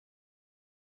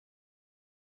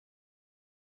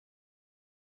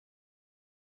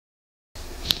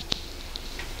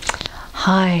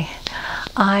Hi,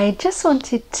 I just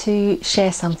wanted to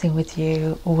share something with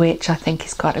you which I think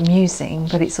is quite amusing,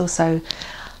 but it's also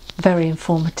very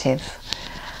informative.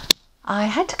 I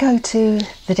had to go to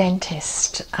the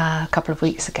dentist a couple of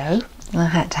weeks ago. I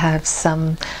had to have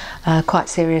some quite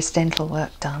serious dental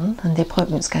work done, and the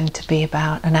appointment's going to be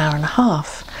about an hour and a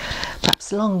half,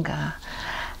 perhaps longer.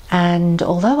 And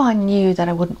although I knew that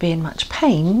I wouldn't be in much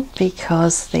pain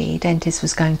because the dentist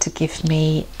was going to give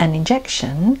me an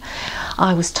injection,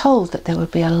 I was told that there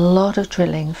would be a lot of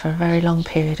drilling for a very long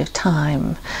period of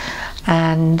time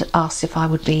and asked if I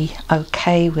would be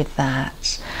okay with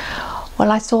that.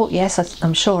 Well, I thought, yes,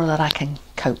 I'm sure that I can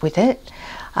cope with it,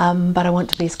 but I want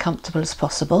to be as comfortable as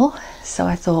possible. So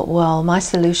I thought, well, my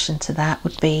solution to that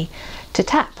would be to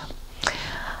tap.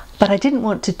 But I didn't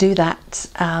want to do that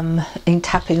in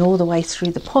tapping all the way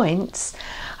through the points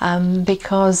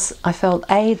because I felt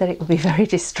A, that it would be very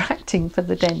distracting for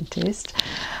the dentist,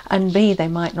 and B, they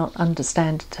might not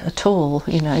understand at all,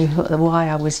 you know, why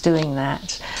I was doing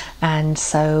that, and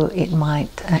so it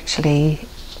might actually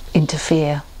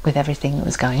interfere with everything that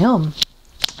was going on.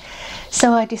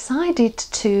 So I decided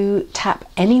to tap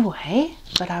anyway,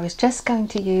 but I was just going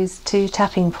to use 2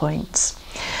 tapping points.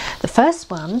 The first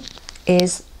one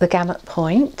is the gamut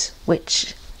point,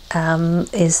 which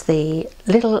is the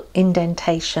little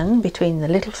indentation between the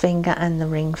little finger and the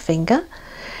ring finger,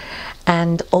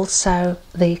 and also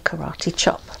the karate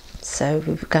chop. So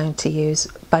we're going to use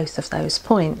both of those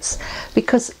points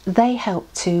because they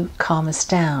help to calm us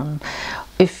down.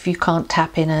 If you can't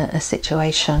tap in a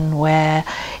situation where,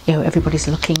 you know, everybody's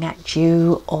looking at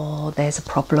you or there's a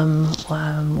problem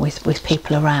with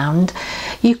people around,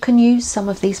 you can use some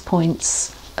of these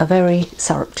points very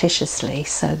surreptitiously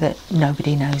so that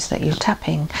nobody knows that you're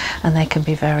tapping, and they can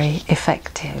be very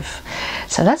effective.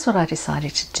 So that's what I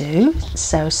decided to do.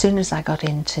 So as soon as I got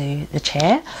into the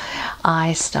chair,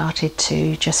 I started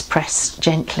to just press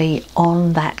gently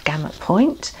on that gamut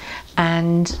point,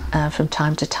 and from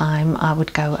time to time I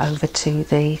would go over to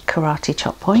the karate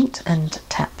chop point and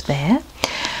tap there.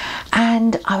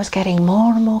 And I was getting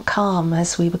more and more calm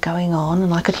as we were going on,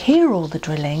 and I could hear all the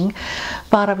drilling,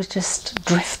 but I was just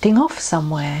drifting off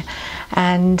somewhere.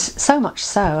 And so much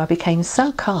so, I became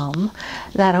so calm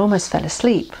that I almost fell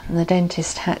asleep, and the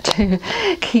dentist had to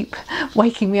keep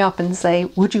waking me up and say,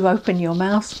 "Would you open your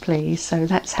mouth, please?" So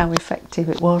that's how effective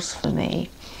it was for me.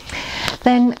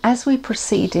 Then as we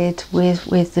proceeded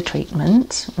with the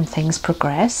treatment and things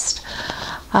progressed,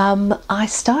 I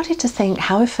started to think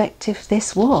how effective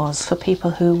this was for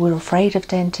people who were afraid of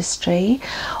dentistry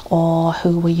or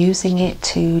who were using it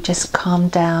to just calm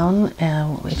down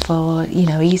for, you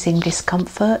know, easing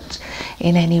discomfort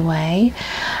in any way.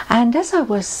 And as I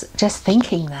was just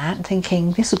thinking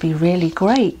this would be really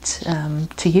great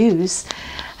to use,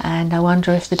 and I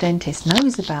wonder if the dentist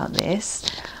knows about this,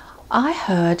 I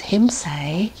heard him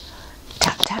say,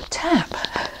 "Tap, tap, tap."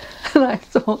 And I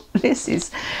thought, this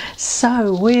is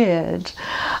so weird.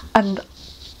 And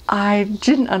I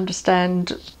didn't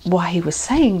understand why he was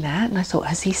saying that. And I thought,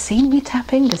 has he seen me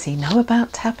tapping? Does he know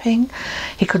about tapping?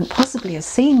 He couldn't possibly have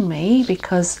seen me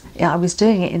because I was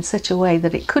doing it in such a way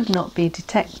that it could not be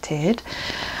detected.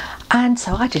 And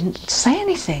so I didn't say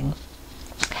anything.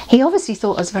 He obviously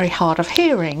thought I was very hard of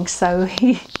hearing, so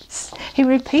he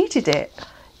repeated it.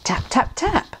 Tap, tap,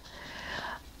 tap.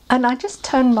 And I just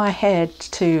turned my head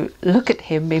to look at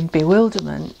him in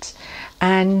bewilderment,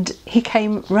 and he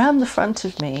came round the front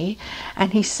of me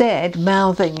and he said,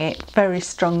 mouthing it very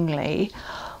strongly,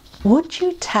 "Would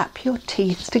you tap your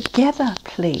teeth together,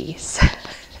 please?"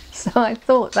 So I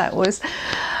thought that was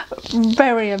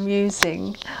very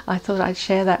amusing. I thought I'd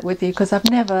share that with you because I've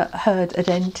never heard a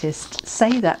dentist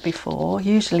say that before.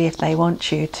 Usually if they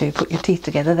want you to put your teeth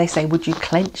together, they say, "Would you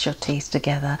clench your teeth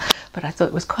together?" But I thought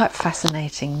it was quite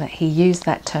fascinating that he used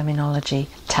that terminology,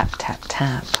 tap, tap,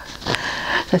 tap.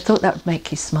 So I thought that would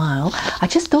make you smile. I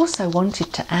just also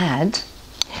wanted to add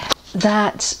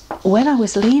that when I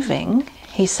was leaving,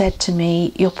 he said to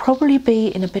me, "You'll probably be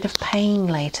in a bit of pain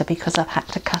later because I've had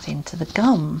to cut into the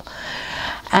gum.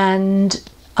 And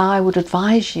I would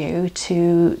advise you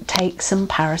to take some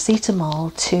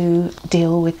paracetamol to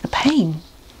deal with the pain."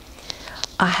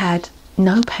 I had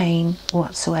no pain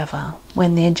whatsoever.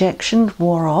 When the injection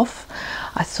wore off,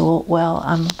 I thought, well,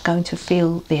 I'm going to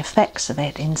feel the effects of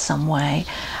it in some way.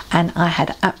 And I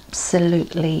had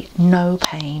absolutely no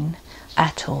pain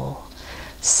at all.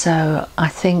 So I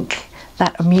think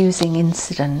that amusing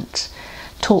incident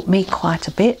taught me quite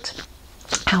a bit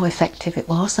how effective it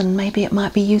was, and maybe it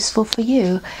might be useful for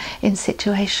you in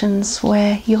situations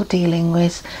where you're dealing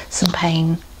with some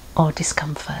pain or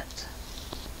discomfort.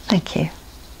 Thank you.